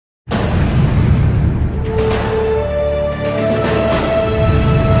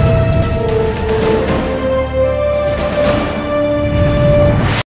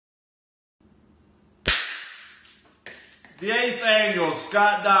The 8th annual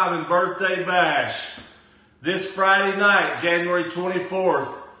Scott Diamond Birthday Bash. This Friday night, January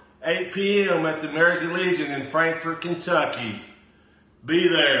 24th, 8 p.m. at the American Legion in Frankfort, Kentucky. Be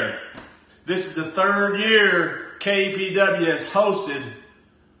there. This is the 3rd year KPW has hosted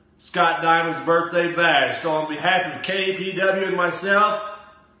Scott Diamond's Birthday Bash. So on behalf of KPW and myself,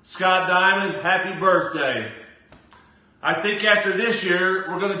 Scott Diamond, happy birthday. I think after this year,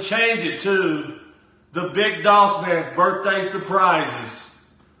 we're going to change it to the Big Doss Man's Birthday Surprises.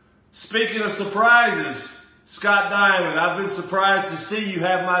 Speaking of surprises, Scott Diamond, I've been surprised to see you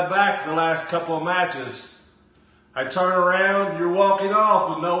have my back the last couple of matches. I turn around, you're walking off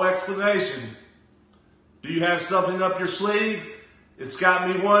with no explanation. Do you have something up your sleeve? It's got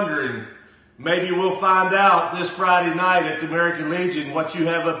me wondering. Maybe we'll find out this Friday night at the American Legion what you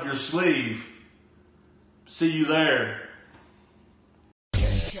have up your sleeve. See you there.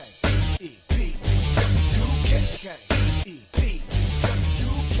 Kepw.